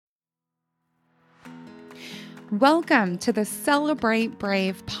Welcome to the Celebrate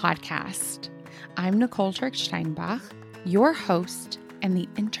Brave podcast. I'm Nicole Trick-Steinbach, your host and the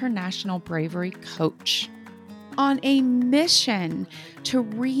International Bravery Coach, on a mission to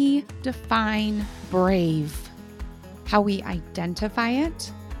redefine brave, how we identify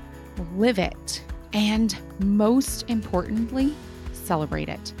it, live it, and most importantly, celebrate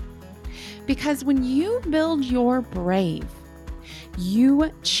it. Because when you build your brave,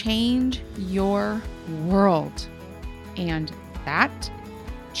 you change your world, and that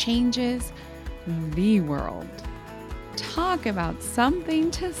changes the world. Talk about something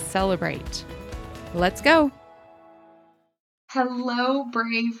to celebrate. Let's go. Hello,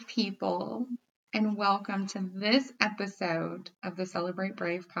 brave people, and welcome to this episode of the Celebrate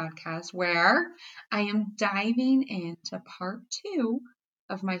Brave podcast, where I am diving into part 2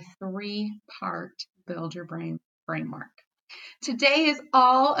 of my 3-part Build Your Brain framework. Today is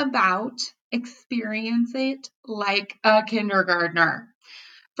all about experience it like a kindergartner.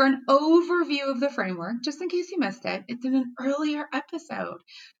 For an overview of the framework, just in case you missed it, it's in an earlier episode.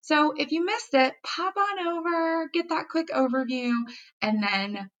 So if you missed it, pop on over, get that quick overview, and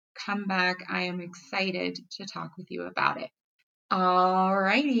then come back. I am excited to talk with you about it.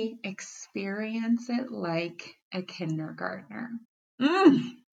 Alrighty, experience it like a kindergartner.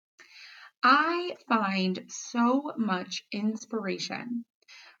 I find so much inspiration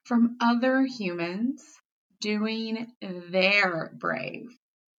from other humans doing their brave.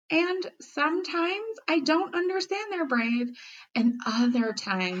 And sometimes I don't understand their brave, and other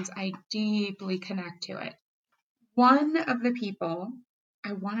times I deeply connect to it. One of the people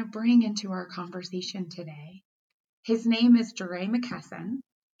I want to bring into our conversation today, his name is Dre McKesson.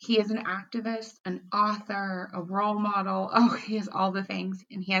 He is an activist, an author, a role model. Oh, he is all the things.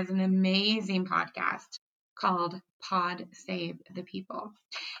 And he has an amazing podcast called Pod Save the People.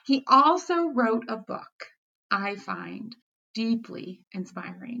 He also wrote a book I find deeply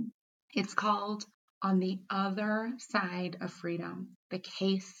inspiring. It's called On the Other Side of Freedom, The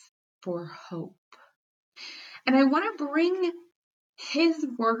Case for Hope. And I want to bring his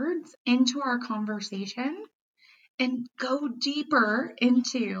words into our conversation and go deeper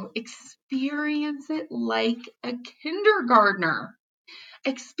into experience it like a kindergartner.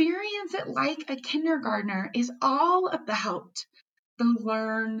 Experience it like a kindergartner is all about the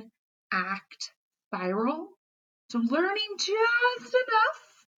learn, act spiral. So learning just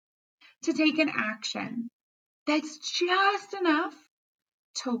enough to take an action. That's just enough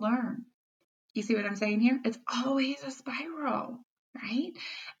to learn. You see what I'm saying here? It's always a spiral, right?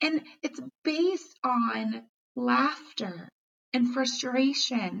 And it's based on laughter and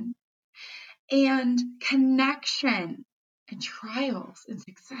frustration and connection and trials and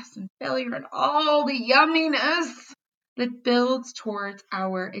success and failure and all the yumminess that builds towards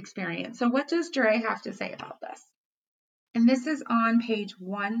our experience. So what does Dre have to say about this? And this is on page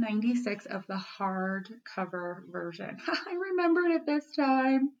 196 of the hardcover version. I remembered it this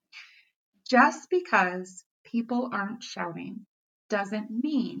time. Just because people aren't shouting doesn't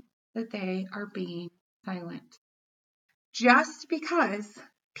mean that they are being silent. Just because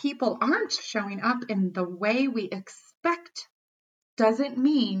people aren't showing up in the way we expect doesn't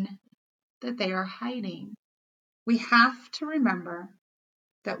mean that they are hiding. We have to remember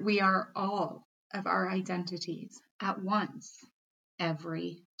that we are all of our identities at once,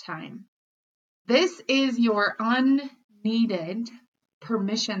 every time. This is your unneeded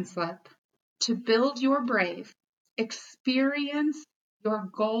permission slip to build your brave, experience your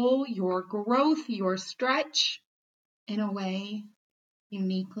goal, your growth, your stretch in a way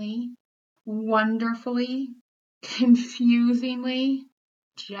uniquely, wonderfully, confusingly,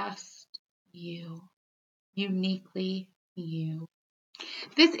 just you, uniquely you.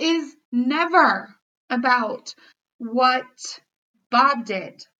 This is never about what Bob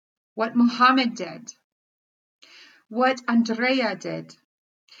did, what Muhammad did, what Andrea did,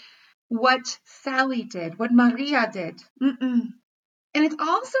 what Sally did, what Maria did. And it's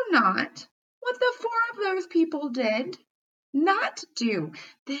also not what the 4 of those people did not do.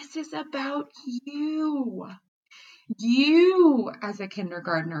 This is about you. You as a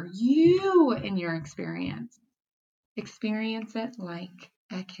kindergartner, you in your experience. Experience it like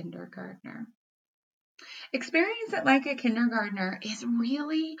a kindergartner. Experience it like a kindergartner is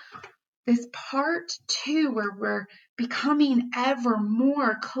really this part 2 where we're becoming ever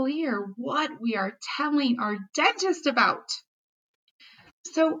more clear what we are telling our dentist about.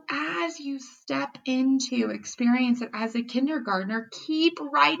 So as you step into experience it as a kindergartner, keep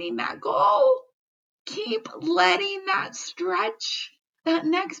writing that goal. Keep letting that stretch, that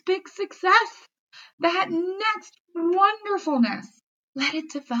next big success, that next wonderfulness, let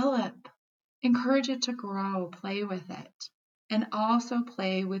it develop. Encourage it to grow, play with it, and also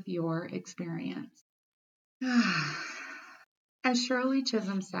play with your experience. As Shirley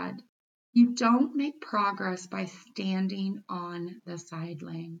Chisholm said, you don't make progress by standing on the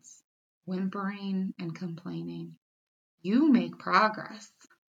sidelines, whimpering and complaining. You make progress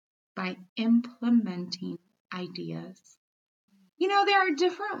by implementing ideas. There are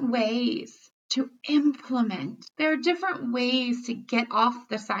different ways to implement. There are different ways to get off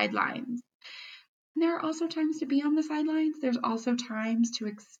the sidelines. And there are also times to be on the sidelines. There's also times to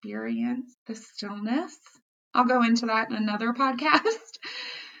experience the stillness. I'll go into that in another podcast.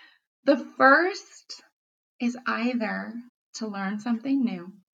 The first is either to learn something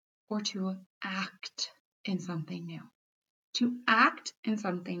new or to act in something new. To act in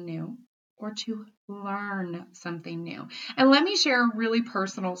something new or to learn something new. And let me share a really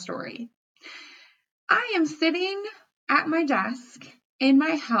personal story. I am sitting at my desk in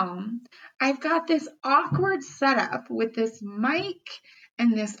my home. I've got this awkward setup with this mic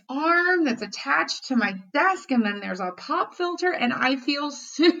and this arm that's attached to my desk, and then there's a pop filter, and I feel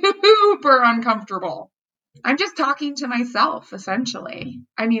super uncomfortable. I'm just talking to myself, essentially.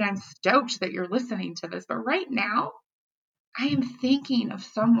 I'm stoked that you're listening to this, but right now, I am thinking of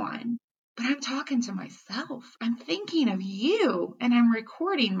someone, but I'm talking to myself. I'm thinking of you, and I'm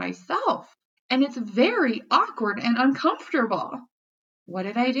recording myself. And it's very awkward and uncomfortable. What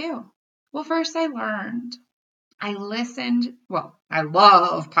did I do? Well, first I learned. I listened. Well, I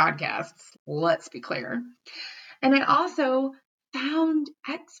love podcasts. Let's be clear. And I also found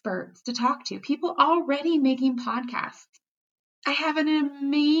experts to talk to, people already making podcasts. I have an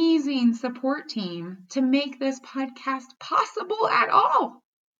amazing support team to make this podcast possible at all.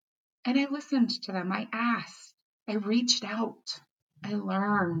 And I listened to them. I asked. I reached out. I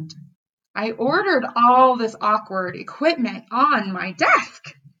learned. I ordered all this awkward equipment on my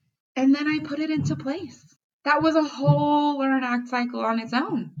desk, and then I put it into place. That was a whole learn act cycle on its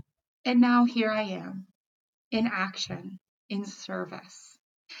own. And now here I am, in action, in service.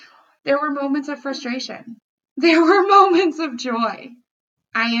 There were moments of frustration. There were moments of joy.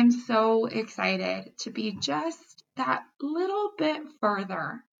 I am so excited to be just that little bit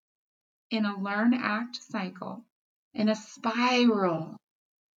further in a learn act cycle, in a spiral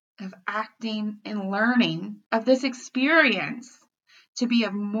of acting and learning of this experience to be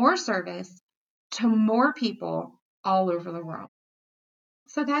of more service to more people all over the world.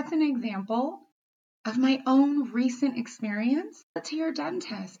 So that's an example of my own recent experience to your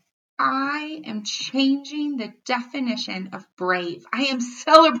dentist. I am changing the definition of brave. I am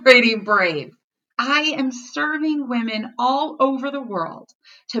celebrating brave. I am serving women all over the world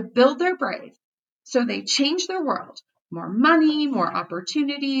to build their brave so they change their world. More money, more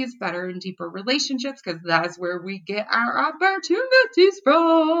opportunities, better and deeper relationships, because that's where we get our opportunities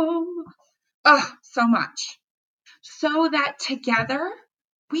from. Oh, so much. So that together,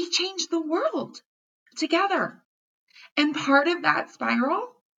 we change the world together. And part of that spiral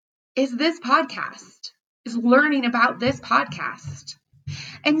is this podcast, is learning about this podcast.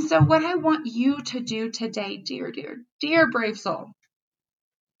 And so what I want you to do today, dear brave soul,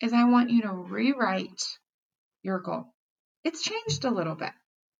 is I want you to rewrite your goal. It's changed a little bit.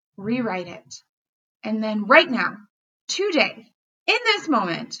 Rewrite it. And then right now, today, in this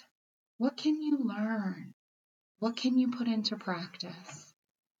moment, what can you learn? What can you put into practice?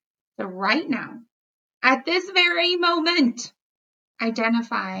 So right now, at this very moment,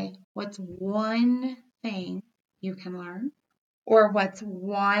 identify what's one thing you can learn or what's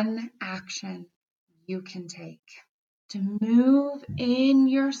one action you can take to move in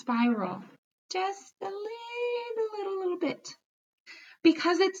your spiral just a little bit.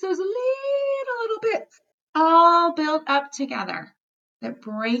 Because it's those little bits all built up together that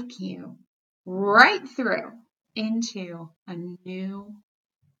break you right through into a new,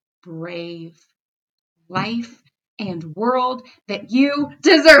 brave life and world that you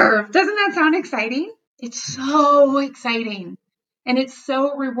deserve. Doesn't that sound exciting? It's so exciting and it's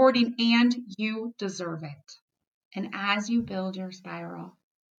so rewarding, and you deserve it. And as you build your spiral,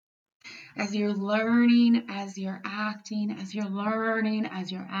 as you're learning, as you're acting, as you're learning,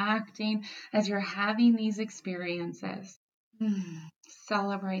 as you're acting, as you're having these experiences,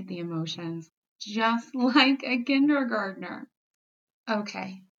 celebrate the emotions just like a kindergartner.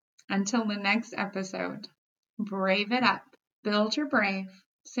 Okay, until the next episode, brave it up, build your brave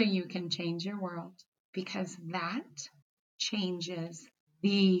so you can change your world, because that changes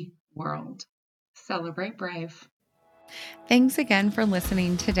the world. Celebrate brave. Thanks again for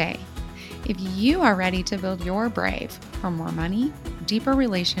listening today. If you are ready to build your brave for more money, deeper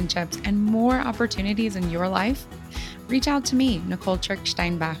relationships, and more opportunities in your life, reach out to me, Nicole Trick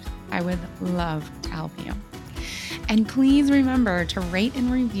Steinbach. I would love to help you. And please remember to rate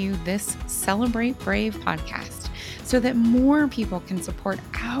and review this Celebrate Brave podcast so that more people can support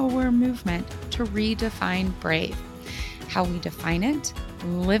our movement to redefine brave, how we define it,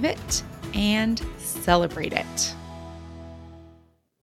 live it, and celebrate it.